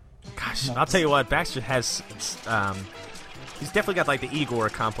 Master. Gosh, I'll tell you what, Baxter has, he's definitely got like the Igor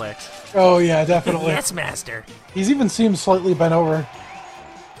complex. Oh yeah, definitely. Yes, Master. He's even seems slightly bent over.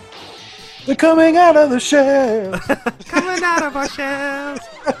 They're coming out of the shells. Coming out of our shells.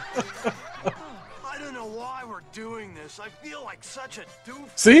 I don't know why we're doing this. I feel like such a doof.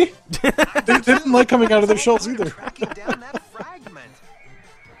 See? they didn't like coming out of their shells either. Tracking down that fragment.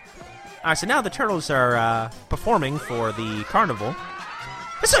 Alright, so now the turtles are performing for the carnival.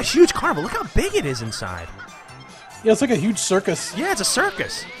 This is a huge carnival. Look how big it is inside. Yeah, it's like a huge circus. Yeah, it's a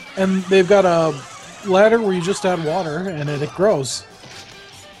circus. And they've got a ladder where you just add water and it grows.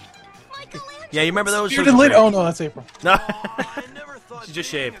 Yeah, you remember those? Bearded Lady. Oh no, that's April. No. I never thought She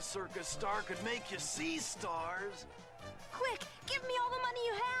just being shaved. a circus star could make you see stars. Quick, give me all the money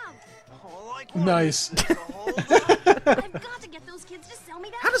you have. Oh, like Nice. I've got to get those kids to sell me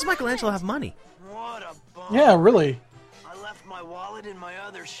that. How does Michelangelo have money? What a bum. Yeah, really. I left my wallet in my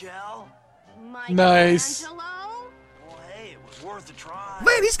other shell. Nice. Well, hey, it was worth a try.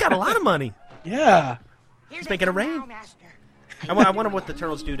 Man, he's got a lot of money. Yeah. He's making it rain. I wonder what the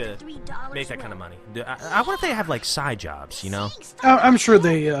turtles do to make that kind of money. I wonder if they have like side jobs, you know? I'm sure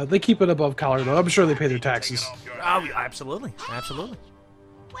they keep it above collar though. I'm sure they pay their taxes. Oh, absolutely, absolutely.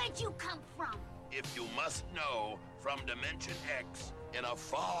 Where'd you come from? If you must know, from Dimension X in a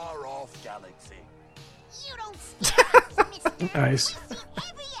far-off galaxy. You don't scare us, Mr. Nice. I've seen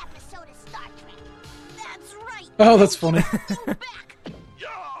every episode of Star Trek. That's right. Oh, that's funny.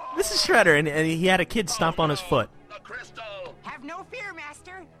 This is Shredder, and he had a kid stomp on his foot. The crystal. Have no fear,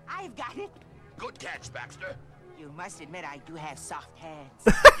 Master. I've got it. Good catch, Baxter. You must admit I do have soft hands.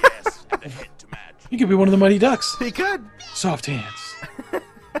 Yes, and the head to match. You could be one of the Mighty Ducks. He could. Soft hands.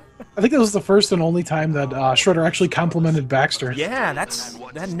 I think that was the first and only time that Shredder actually complimented Baxter. Yeah,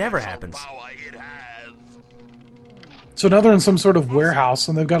 that never happens. So now they're in some sort of warehouse,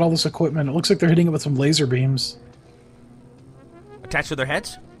 and they've got all this equipment. It looks like they're hitting it with some laser beams. Attached to their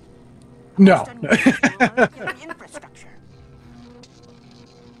heads? No.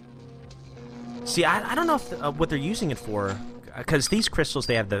 See, I don't know if, what they're using it for, because these crystals,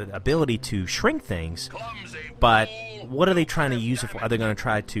 they have the ability to shrink things, but what are they trying to use it for? Are they going to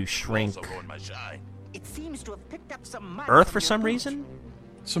try to shrink It seems to have picked up some mud Earth from for your some boots. reason?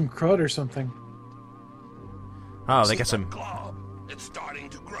 Some crud or something. Oh, they got some It's starting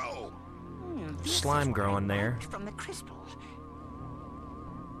to grow. slime growing there. From the crystals.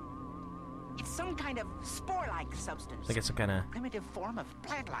 some kind of spore-like substance. I think it's some kind of primitive form of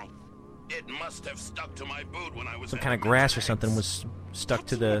plant life. It must have stuck to my boot when I was some kind of grass or something was stuck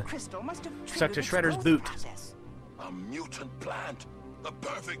to the Shredder's boot. A mutant plant, the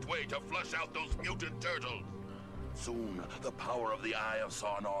perfect way to flush out those mutant turtles. Soon, the power of the Eye of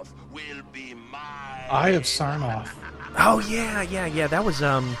Sarnoth will be mine. Eye of Sarnoth. Oh yeah. That was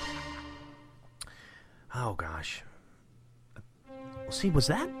oh gosh. See, was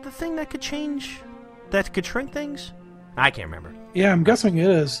that the thing that could change? That could shrink things? I can't remember. Yeah, I'm guessing it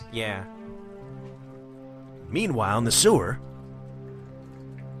is. Yeah. Meanwhile, in the sewer.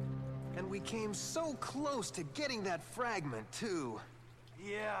 And we came so close to getting that fragment, too.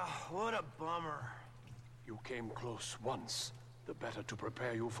 Yeah, what a bummer. You came close once. The better to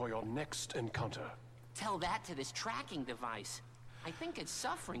prepare you for your next encounter. Tell that to this tracking device. I think it's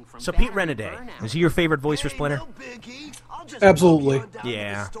suffering from So Pete battery Renaday, burnout. is he your favorite voice for Splinter? Absolutely.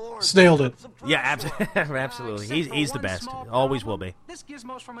 Yeah. Snailed it. Yeah, absolutely. He's the best. Always will be. This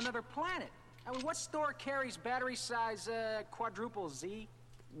gizmo's from another planet. I mean, what store carries battery size quadruple Z?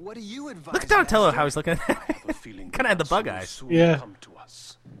 What do you advise? Look at Donatello, how he's looking at that. Kind of had the bug eyes. Yeah. Come to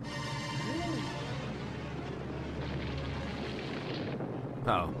us.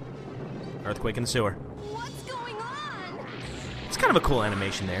 Uh-oh. Earthquake in the sewer. What's going on? It's kind of a cool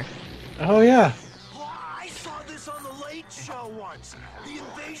animation there. Oh, yeah. I saw this on the Late Show once. The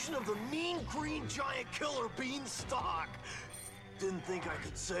invasion of the mean green giant killer beanstalk. Didn't think I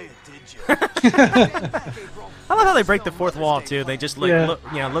could say it, did you? I love how they break the fourth wall, too. They just Yeah.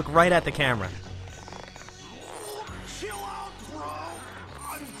 look right at the camera. Chill out, bro.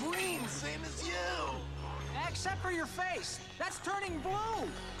 I'm green, same as you. Except for your face. That's turning blue.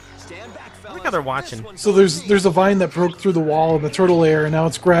 Stand back, fellas. Look how they're watching. So there's a vine that broke through the wall of the turtle lair, and now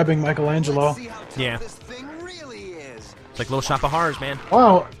it's grabbing Michelangelo. Yeah. This thing really is. It's like Little Shop of Horrors, man.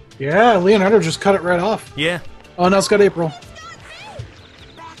 Wow. Yeah, Leonardo just cut it right off. Yeah. Oh, now it's got April.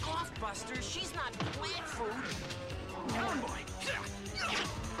 Back off, Buster. She's not plant food.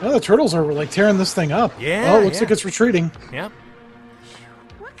 Oh, the turtles are like tearing this thing up. Yeah, Oh, it looks yeah. like it's retreating. Yep.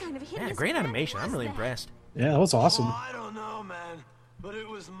 What kind of Yeah, great animation. I'm really impressed. Yeah, that was awesome. Oh, I don't know, man. But it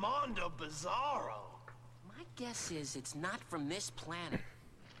was Mondo Bizarro. My guess is it's not from this planet.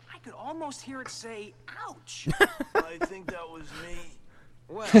 I could almost hear it say, ouch. I think that was me.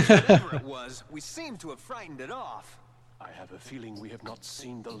 Well, whatever it was, we seem to have frightened it off. I have a feeling we have not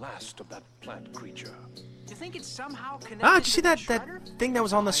seen the last of that plant creature. Do you think it's somehow connected Ah, did you see to the that Shredder? thing that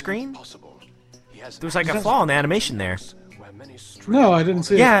was on the screen? Possible. He has There was like a flaw in the animation there. where many No, I didn't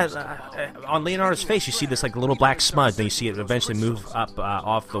see Yeah, it. on Leonardo's face, you see this like little black smudge. Then you see it eventually move up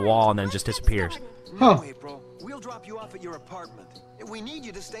off the wall and then just disappears. Huh. No, April. We'll drop you off at your apartment. We need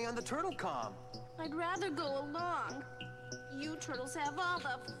you to stay on the turtle comm. I'd rather go along. You turtles have all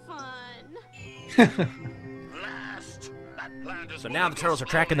the fun. Blast! That plant is So now the turtles are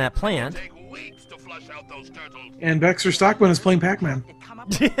tracking that plant. Take weeks to flush out those turtles. And Baxter Stockman is playing Pac-Man. To come up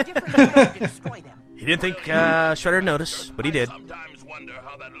with different ways to destroy them. He didn't think Shredder noticed, but he did. I sometimes wonder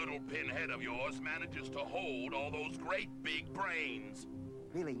how that little pinhead of yours manages to hold all those great big brains.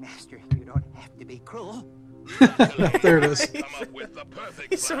 Really, Master, you don't have to be cruel. There it is. Come up with the perfect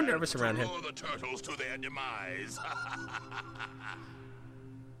He's so plan nervous to around him. lure the turtles to their demise.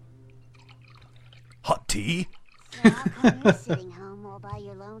 Hot tea? So how come you're sitting home all by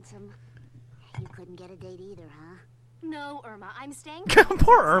your lonesome? You couldn't get a date either, huh? No, Irma, I'm staying.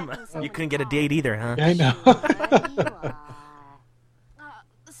 Poor Irma. You couldn't get a date either, huh? I know.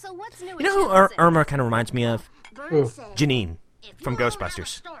 So what's new? You know who Irma kind of reminds me of? Who? Janine from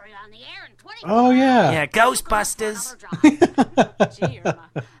Ghostbusters. Oh, yeah. Yeah, Ghostbusters. Gee, Irma,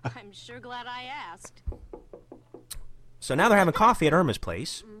 I'm sure glad I asked. So now they're having coffee at Irma's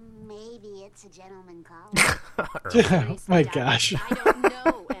place. Maybe it's a gentleman calling. Oh, my gosh. I don't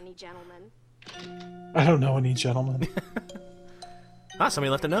know any gentlemen. I don't know any gentlemen. Ah,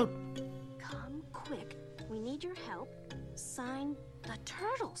 somebody left a note. Come quick. We need your help. Sign the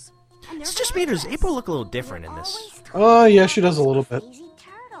turtles. And It's just me. Does April look a little different in this? Oh, yeah, she does a little bit.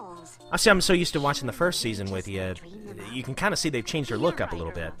 I'm so used to watching the first season with you. You can kind of see they've changed her look up a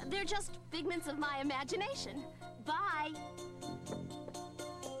little bit. They're just figments of my imagination. Bye.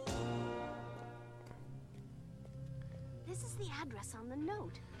 This is the address on the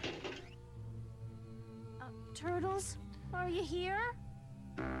note. Turtles, are you here?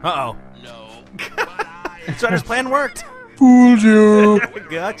 Uh-oh. No. Shredder's plan worked. Fooled you.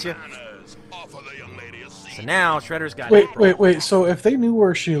 Gotcha. So now Shredder's got Wait, April. wait. So if they knew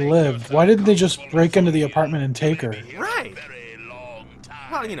where she lived, why didn't they just break into the apartment and take her? Right.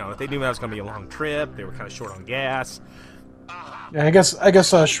 Well, you know, if they knew that was going to be a long trip, they were kind of short on gas. Yeah, I guess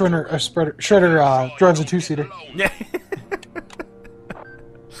Shredder drives a two-seater. Yeah.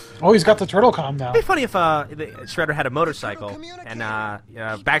 Oh, he's got the turtle com now. It'd be funny if Shredder had a motorcycle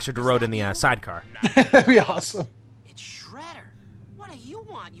and Baxter rode in the sidecar. That'd be awesome. It's Shredder. What do you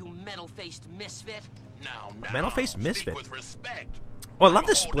want, you metal-faced misfit? Metal-faced misfit. Oh, I love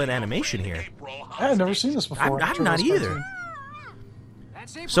this split animation here. I've never seen this before. I've not either.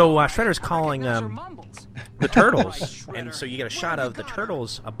 So Shredder's calling the turtles, and so you get a shot of the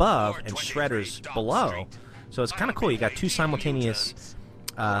turtles above and Shredder's below. So it's kind of cool. You got two simultaneous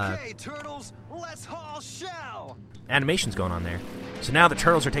turtles, let's haul shell. animations going on there. So now the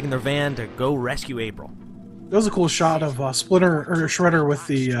turtles are taking their van to go rescue April. That was a cool shot of Splinter or Shredder with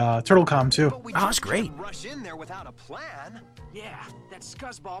the turtle com too. Oh, that's great. Rush in there without a plan. Yeah, that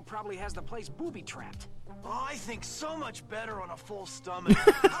scuzzball probably has the place booby-trapped. Oh, I think so much better on a full stomach.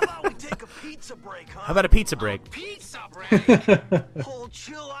 How about we take a pizza break, huh? How about a pizza break? Pizza break? Oh,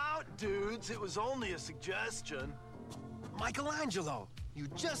 chill out, dudes. It was only a suggestion. Michelangelo, you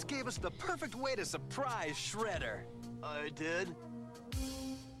just gave us the perfect way to surprise Shredder. I did?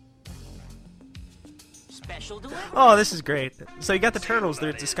 Special delivery. Oh, this is great. So you got the turtles.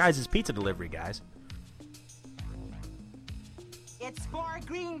 They're disguised as pizza delivery guys. It's 4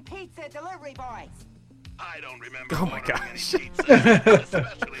 green pizza delivery boys. I don't remember. Oh my gosh.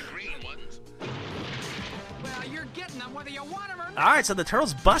 Especially green ones. Well, you're getting them whether you want them or not. All right, so the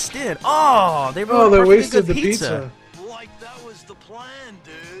turtles bust in. Oh, they they perfectly wasted good the pizza. Like that was the plan,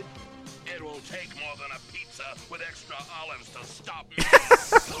 dude. It will take more than a pizza with extra olives to stop me.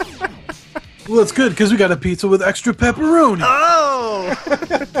 Well, that's good because we got a pizza with extra pepperoni. Oh!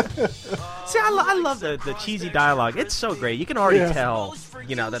 See, I love the cheesy dialogue. It's so great. You can already tell,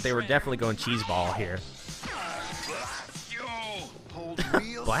 that they were definitely going cheeseball here.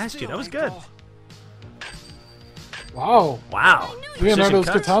 Blast you. That was good. Wow. Wow. Leonardo's Precision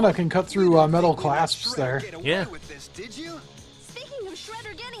cuts. katana can cut through metal clasps there. Yeah. Speaking of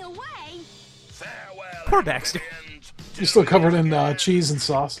Shredder getting away, Poor Baxter. He's still covered in cheese and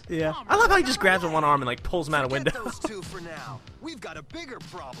sauce. Yeah. I love how he just grabs with one arm and pulls him out a window. Those two for now. We've got a bigger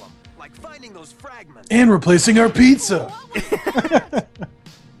problem, like finding those fragments. And replacing our pizza.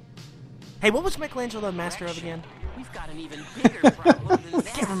 Hey, what was Michelangelo the master of again? We've got an even bigger problem than I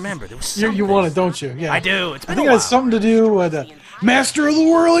can't remember. There was You something. want it, don't you? Yeah. I do. It's been I think a it while. has something to do with Master of the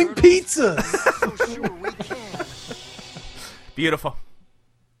Whirling Pizza. Beautiful.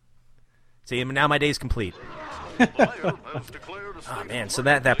 See, now my day's complete. Oh man, so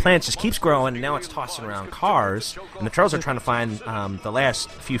that plant just keeps growing, and now it's tossing around cars, and the turtles are trying to find the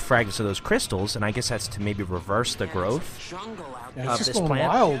last few fragments of those crystals, and I guess that's to maybe reverse the growth Yeah, of it's just this going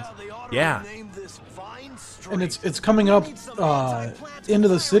plant. wild. Yeah. And it's coming up into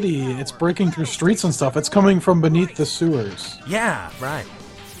the city. It's breaking through streets and stuff. It's coming from beneath the sewers. Yeah, right.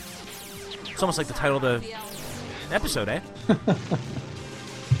 It's almost like the title of the episode, eh?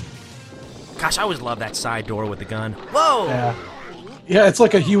 Gosh, I always love that side door with the gun. Whoa! Yeah, it's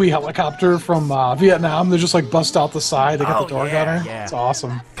like a Huey helicopter from Vietnam. They just bust out the side. They got the door gunner. Yeah. It's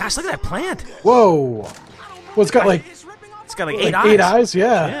awesome. Gosh, look at that plant. Whoa. Well, it's got It's got eight eyes. 8 eyes,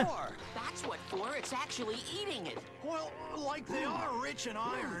 yeah. That's what for. It's actually eating it. Well, like they are rich in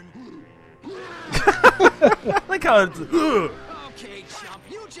iron. Like how it's... Okay, chump,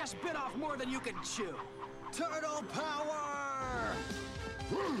 you just bit off more than you can chew. Turtle power!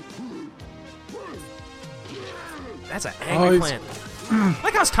 That's an angry he's- plant.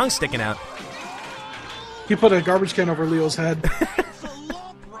 Like how his tongue's sticking out. He put a garbage can over Leo's head.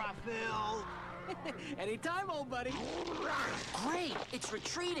 Anytime, old buddy. Great, it's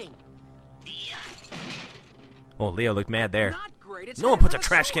retreating. Oh, Leo looked mad there. Not great. It's No one puts a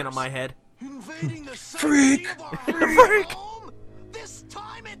trash can on my head. Invading the Freak! Freak! This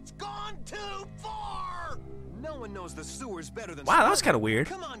time it's gone too far. No one knows the sewers better than Wow, that was Shredder. kind of weird.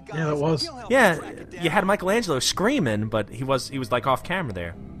 Come on, guys. Yeah, that was. You'll help Yeah, us track it down. you had Michelangelo screaming, but he was off camera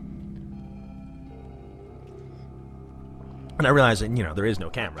there. And I realize that, there is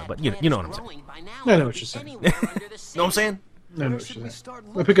no camera, but you know what I'm saying. I know what you're saying. Know what I'm saying? I know what you're saying.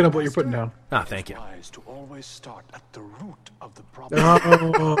 I'm picking up what you're putting down. Ah, thank you. Wise to always start at the root of the problem.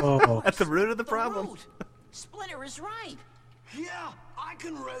 Oh. That's the root of the problem. Splinter is right. Yeah, I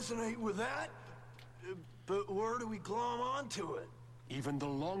can resonate with that. But where do we glom onto it? Even the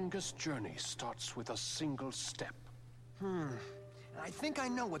longest journey starts with a single step. I think I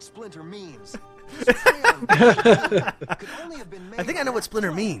know what Splinter means. I think I know what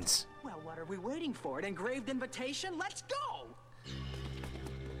Splinter means. Well, what are we waiting for? An engraved invitation? Let's go!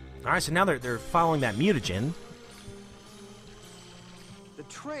 All right, so now they're following that mutagen. The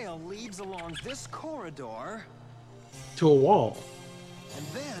trail leads along this corridor. to a wall.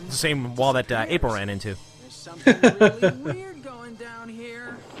 It's the same wall that April ran into. There's something really weird going down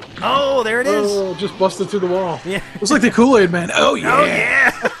here. Oh, there it is. Oh, just busted through the wall. Yeah. It was like the Kool-Aid Man. Oh, yeah. Oh,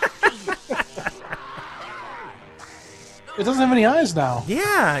 yeah. It doesn't have any eyes now.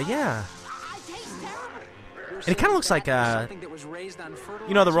 Yeah. And it kind of looks like,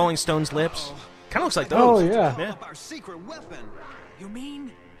 you know, the Rolling Stones' lips? Kind of looks like those. Oh, yeah. Our secret weapon. You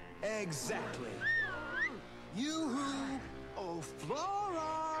mean? Exactly. Yoo-hoo! Oh,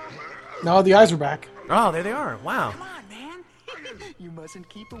 Flora! No, the eyes are back. Oh, there they are. Wow. Come on, man. You mustn't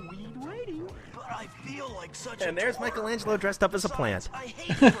keep a weed waiting. But I feel like such And a there's dork. Michelangelo dressed up as a plant. I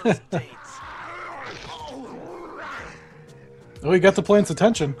hate first dates. Oh, he got the plant's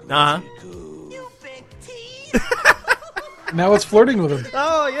attention. Uh-huh. You big teeth. Now it's flirting with him.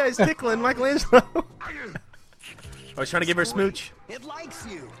 Oh, yeah, he's tickling Michelangelo. Oh, he's trying to give her a smooch. It likes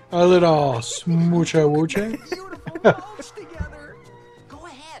you. A little smoocha woocha. Together. Go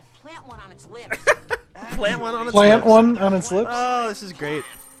ahead, plant one on its lips. Plant one on its Plant lips. one on its lips. Oh, this is great.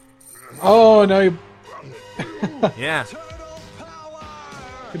 Oh, now you Yeah.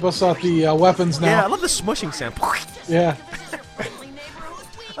 busts out the weapons Yeah, I now. love the smushing sound. Yeah.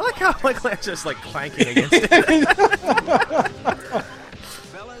 I like how Michelangelo's like clanking against it.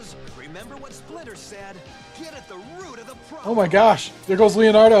 Fellas, remember what Splinter said. Get at the root of the problem. Oh my gosh. There goes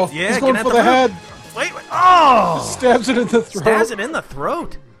Leonardo. Yeah, He's going get at for the the root. head. Wait. Oh! Stabs it in the throat. Stabs it in the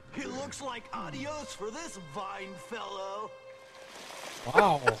throat. It looks like adios for this vine fellow.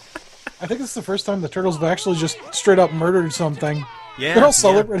 Wow. I think it's the first time the turtles have actually just straight up murdered something. Yeah. They're all yeah.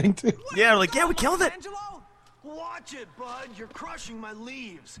 celebrating too. Yeah, like, yeah, we killed it. Watch it, bud. You're crushing my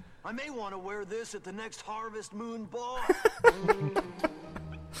leaves. I may want to wear this at the next Harvest Moon Ball.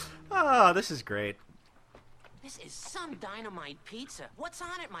 Oh, this is great. This is some dynamite pizza. What's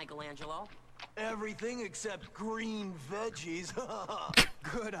on it, Michelangelo? Everything except green veggies.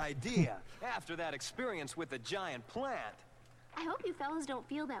 Good idea. After that experience with the giant plant. I hope you fellas don't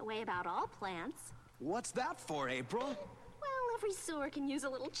feel that way about all plants. What's that for, April? Well, every sewer can use a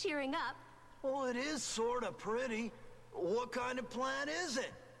little cheering up. Well, it is sort of pretty. What kind of plant is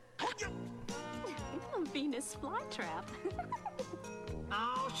it? A Venus flytrap.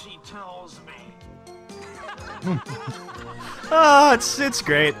 Now she tells me. Oh, it's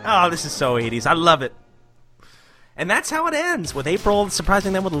great. Oh, this is so 80s. I love it. And that's how it ends, with April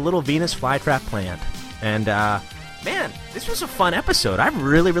surprising them with a little Venus flytrap plant. And, man, this was a fun episode. I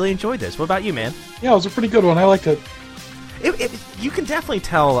really, really enjoyed this. What about you, man? Yeah, it was a pretty good one. I liked it. You can definitely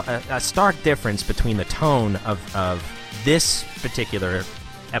tell a stark difference between the tone of this particular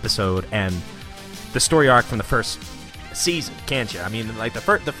episode and the story arc from the first season, can't you? I mean, like the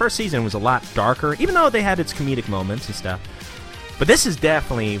first season was a lot darker, even though they had its comedic moments and stuff. But this is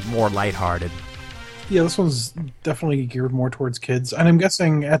definitely more lighthearted. Yeah, this one's definitely geared more towards kids, and I'm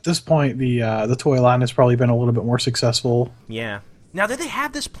guessing at this point the toy line has probably been a little bit more successful. Yeah. Now, did they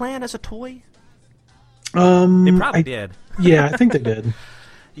have this plan as a toy? They probably did. Yeah, I think they did.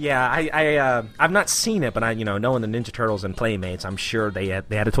 Yeah, I've not seen it, but knowing the Ninja Turtles and Playmates, I'm sure they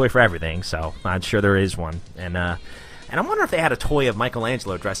had a toy for everything. So I'm sure there is one, and I wonder if they had a toy of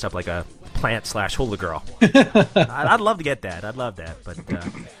Michelangelo dressed up like a plant/hula girl. I'd love to get that. I'd love that. But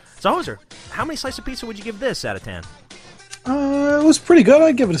so Hoser, how many slices of pizza would you give this out of 10? It was pretty good.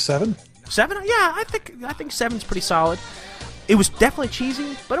 I'd give it a 7. 7? Yeah, I think 7's pretty solid. It was definitely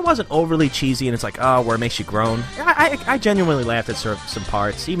cheesy, but it wasn't overly cheesy, and it's like, oh, where it makes you groan. I genuinely laughed at some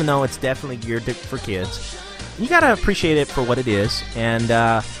parts, even though it's definitely geared for kids. You gotta appreciate it for what it is, and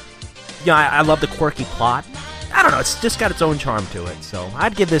I love the quirky plot. I don't know, it's just got its own charm to it, so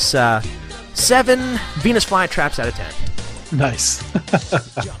I'd give this 7 Venus flytraps out of 10. Nice.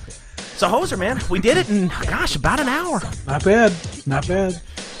 So Hoser, man, we did it in, gosh, about an hour. Not bad. Not bad.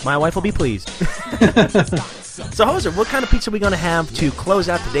 My wife will be pleased. So, Hoser, what kind of pizza are we going to have to close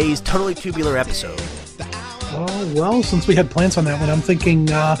out today's Totally Tubular episode? Oh, well, since we had plans on that one, I'm thinking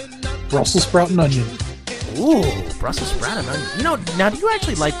Brussels sprout and onion. Ooh, Brussels sprout and onion. Now, do you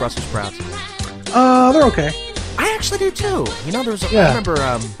actually like Brussels sprouts? They're okay. I actually do, too. There was I remember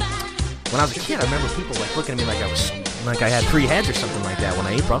when I was a kid, I remember people looking at me like I had 3 heads or something like that when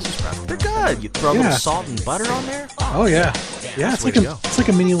I ate Brussels sprouts. They're good. You throw a little salt and butter on there. Oh yeah. Yeah, it's like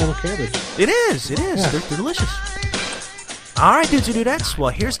a mini little cabbage. It is. Yeah. They're delicious. All right, dudes and dudettes. Well,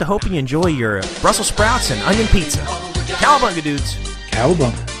 here's to hoping you enjoy your Brussels sprouts and onion pizza. Cowabunga, dudes.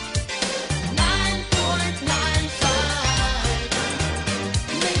 Cowabunga.